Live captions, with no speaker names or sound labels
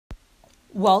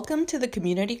Welcome to the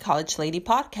Community College Lady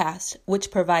podcast,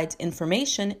 which provides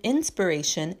information,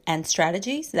 inspiration, and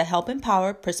strategies that help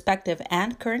empower prospective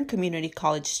and current community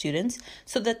college students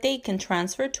so that they can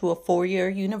transfer to a four-year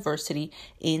university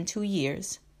in 2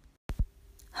 years.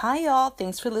 Hi, y'all.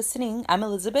 Thanks for listening. I'm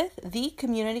Elizabeth, the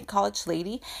Community College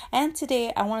Lady, and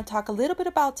today I want to talk a little bit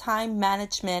about time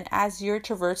management as you're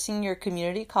traversing your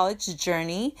community college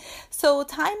journey. So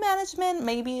time management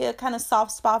may be a kind of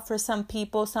soft spot for some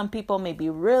people. Some people may be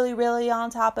really on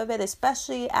top of it,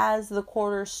 especially as the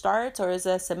quarter starts or as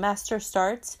a semester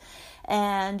starts.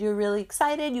 And you're really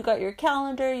excited. You got your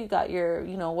calendar, you got your,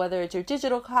 whether it's your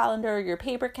digital calendar, your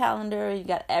paper calendar, you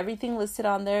got everything listed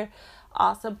on there.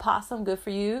 Awesome, possum, good for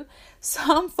you.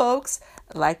 Some folks,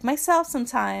 like myself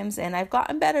sometimes, and I've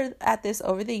gotten better at this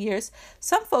over the years,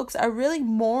 some folks are really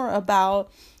more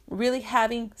about really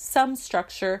having some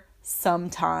structure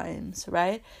sometimes,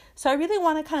 right? So I really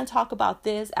want to kind of talk about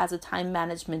this as a time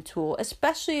management tool,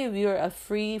 especially if you're a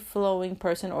free-flowing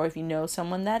person or if you know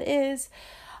someone that is.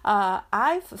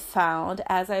 I've found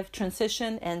as I've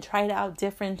transitioned and tried out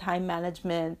different time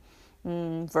management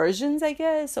versions, I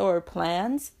guess, or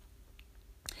plans,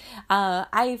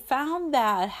 I found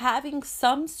that having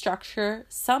some structure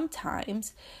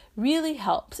sometimes really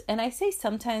helps. And I say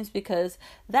sometimes because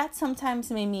that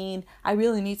sometimes may mean I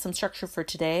really need some structure for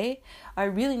today. I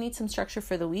really need some structure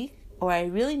for the week. Or I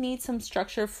really need some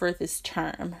structure for this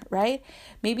term, right?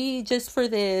 Maybe just for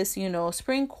this,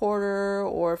 spring quarter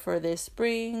or for this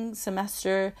spring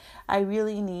semester, I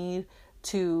really need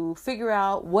to figure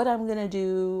out what I'm going to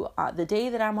do the day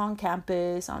that I'm on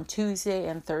campus on Tuesday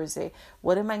and Thursday.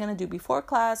 What am I going to do before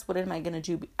class? What am I going to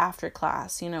do after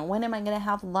class? When am I going to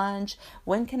have lunch?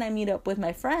 When can I meet up with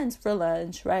my friends for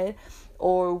lunch, right?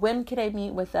 Or when could I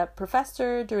meet with that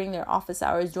professor during their office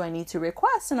hours? Do I need to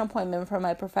request an appointment from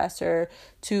my professor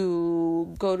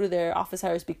to go to their office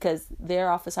hours because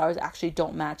their office hours actually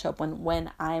don't match up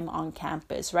when I'm on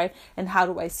campus, right? And how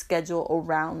do I schedule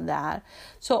around that?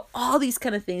 So all these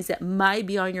kind of things that might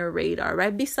be on your radar,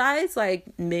 right? Besides, like,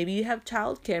 maybe you have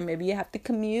childcare, maybe you have to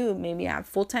commute, maybe you have a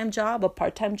full-time job, a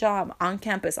part-time job, on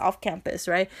campus, off campus,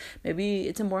 right? Maybe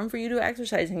it's important for you to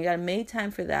exercise and you got to make time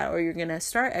for that, or you're going to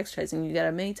start exercising. You got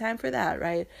to make time for that,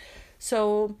 right?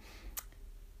 So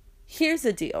here's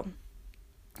the deal.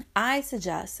 I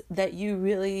suggest that you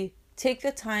really take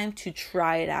the time to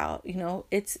try it out.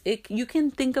 You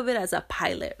can think of it as a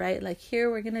pilot, right? Like,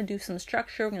 here we're going to do some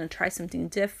structure. We're going to try something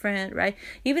different, right?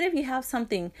 Even if you have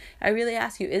something, I really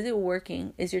ask you, is it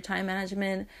working? Is your time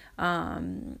management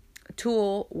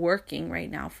tool working right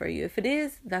now for you? If it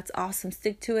is, that's awesome.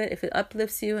 Stick to it. If it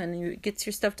uplifts you and you gets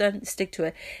your stuff done, stick to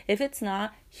it. If it's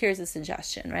not, here's a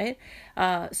suggestion, right?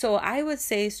 So I would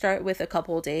say start with a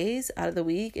couple of days out of the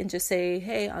week and just say,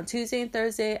 hey, on Tuesday and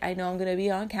Thursday, I know I'm going to be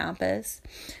on campus.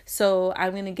 So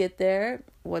I'm going to get there.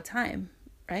 What time?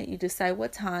 Right? You decide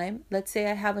what time. Let's say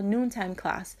I have a noontime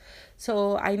class.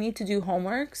 So I need to do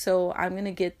homework. So I'm going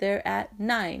to get there at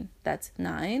 9. That's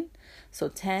 9. So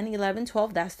 10, 11,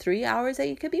 12, that's 3 hours that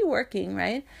you could be working,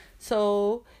 right?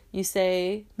 So you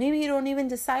say, maybe you don't even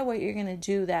decide what you're going to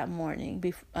do that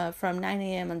morning from 9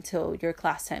 a.m. until your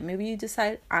class time. Maybe you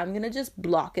decide, I'm going to just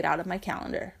block it out of my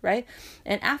calendar, right?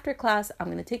 And after class, I'm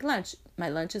going to take lunch. My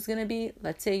lunch is going to be,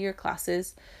 let's say your class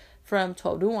is from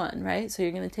 12 to 1, right? So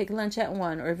you're going to take lunch at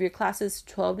 1, or if your class is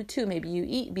 12 to 2, maybe you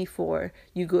eat before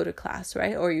you go to class,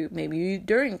 right? Or maybe you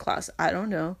during class, I don't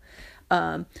know.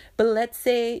 But let's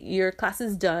say your class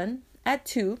is done at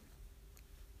 2,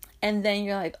 and then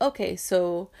you're like, okay,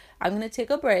 so I'm going to take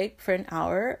a break for an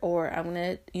hour, or I'm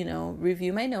going to,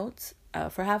 review my notes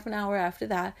for half an hour after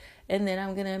that. And then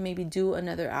I'm going to maybe do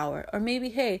another hour, or maybe,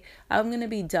 hey, I'm going to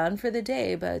be done for the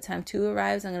day. By the time 2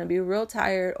 arrives, I'm going to be real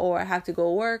tired, or I have to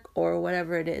go work, or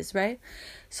whatever it is, right?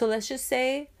 So let's just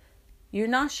say you're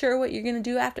not sure what you're going to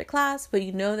do after class, but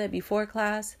you know that before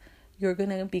class, you're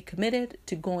going to be committed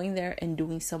to going there and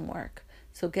doing some work.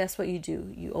 So guess what you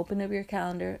do? You open up your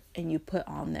calendar and you put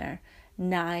on there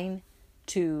 9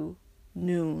 to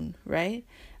noon, right?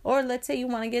 Or let's say you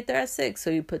want to get there at 6.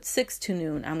 So you put 6 to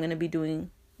noon. I'm going to be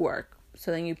doing work. So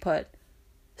then you put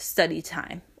study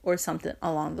time or something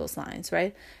along those lines,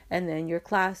 right? And then your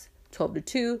class 12 to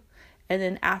 2. And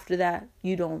then after that,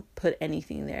 you don't put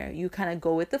anything there. You kind of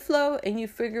go with the flow and you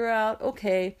figure out,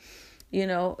 okay,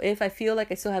 if I feel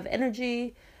like I still have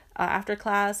energy, after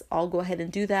class, I'll go ahead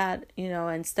and do that,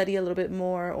 and study a little bit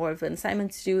more. Or if an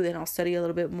assignment's due, then I'll study a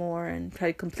little bit more and try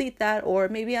to complete that. Or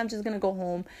maybe I'm just going to go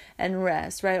home and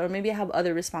rest, right? Or maybe I have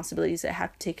other responsibilities that I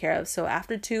have to take care of. So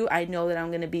after 2, I know that I'm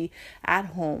going to be at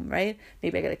home, right?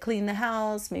 Maybe I got to clean the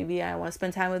house. Maybe I want to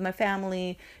spend time with my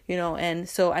family, and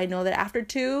so I know that after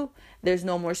 2, there's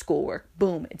no more schoolwork.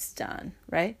 Boom, it's done,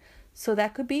 right? So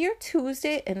that could be your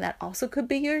Tuesday, and that also could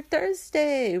be your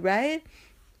Thursday, right?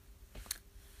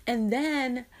 And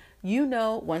then,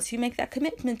 once you make that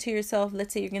commitment to yourself,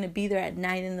 let's say you're going to be there at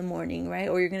 9 in the morning, right?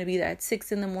 Or you're going to be there at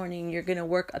 6 in the morning. You're going to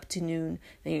work up to noon.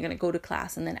 Then you're going to go to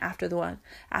class. And then after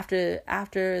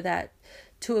that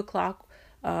 2 o'clock,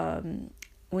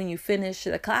 when you finish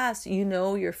the class,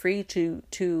 you're free to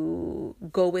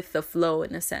go with the flow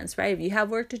in a sense, right? If you have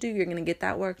work to do, you're going to get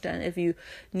that work done. If you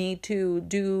need to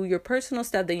do your personal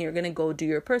stuff, then you're going to go do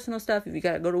your personal stuff. If you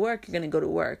got to go to work, you're going to go to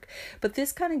work. But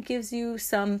this kind of gives you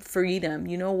some freedom.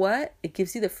 You know what? It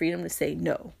gives you the freedom to say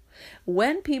no.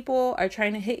 When people are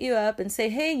trying to hit you up and say,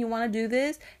 hey, you want to do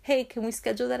this? Hey, can we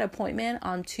schedule that appointment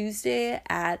on Tuesday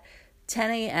at 10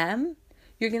 a.m.?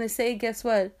 You're going to say, guess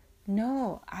what?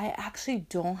 No, I actually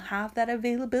don't have that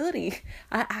availability.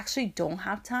 I actually don't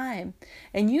have time.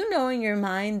 And in your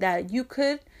mind that you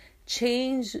could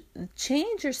change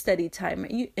your study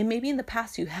time. And maybe in the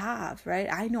past you have,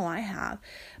 right? I know I have.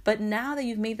 But now that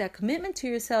you've made that commitment to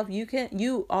yourself,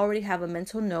 you already have a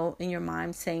mental note in your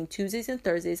mind saying Tuesdays and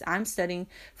Thursdays, I'm studying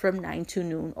from 9 to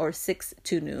noon or 6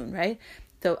 to noon, right?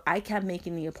 So I can't make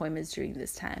any appointments during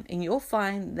this time. And you'll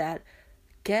find that,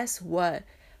 guess what?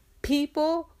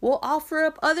 People will offer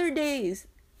up other days.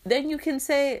 Then you can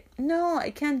say, no, I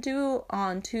can't do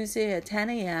on Tuesday at 10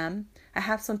 a.m. I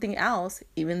have something else,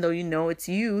 even though it's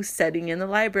you studying in the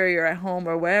library or at home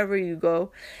or wherever you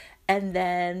go.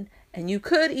 And you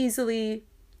could easily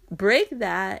break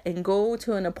that and go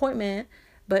to an appointment,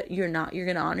 but you're not. You're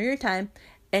going to honor your time.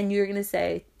 And you're going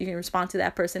to respond to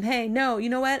that person, hey, no, you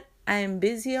know what? I'm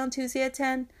busy on Tuesday at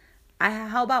 10.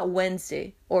 How about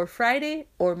Wednesday or Friday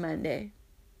or Monday?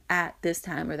 At this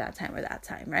time or that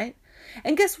time, right?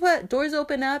 And guess what? Doors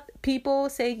open up. People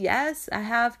say, yes, I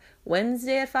have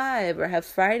Wednesday at 5, or I have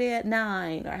Friday at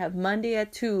 9, or I have Monday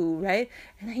at 2, right?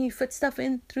 And then you fit stuff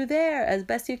in through there as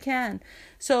best you can.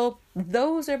 So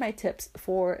those are my tips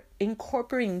for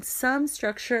incorporating some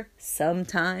structure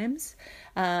sometimes.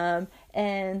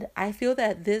 And I feel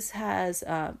that this has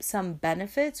some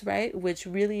benefits, right? Which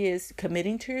really is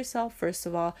committing to yourself, first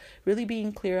of all, really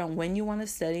being clear on when you want to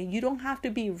study. You don't have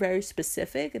to be very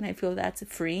specific, and I feel that's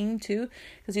freeing too,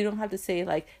 because you don't have to say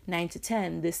like 9 to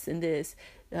 10, this and this,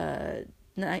 10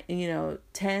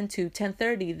 to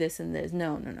 10:30, this and this.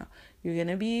 No. You're going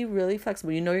to be really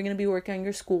flexible. You're going to be working on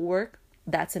your schoolwork.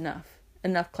 That's enough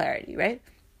clarity, right?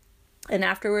 And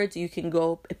afterwards, you can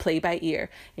go play by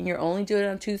ear. And you're only doing it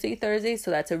on Tuesday, Thursday,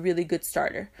 so that's a really good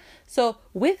starter. So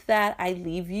with that, I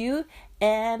leave you,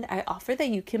 and I offer that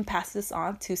you can pass this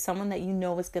on to someone that you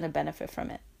know is going to benefit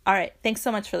from it. All right, thanks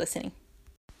so much for listening.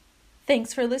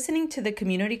 Thanks for listening to the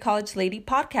Community College Lady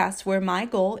podcast, where my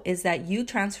goal is that you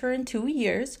transfer in 2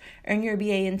 years, earn your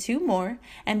BA in 2 more,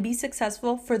 and be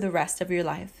successful for the rest of your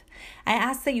life. I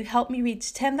ask that you help me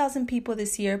reach 10,000 people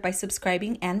this year by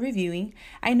subscribing and reviewing.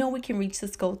 I know we can reach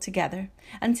this goal together.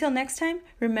 Until next time,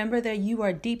 remember that you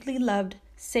are deeply loved,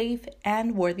 safe,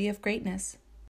 and worthy of greatness.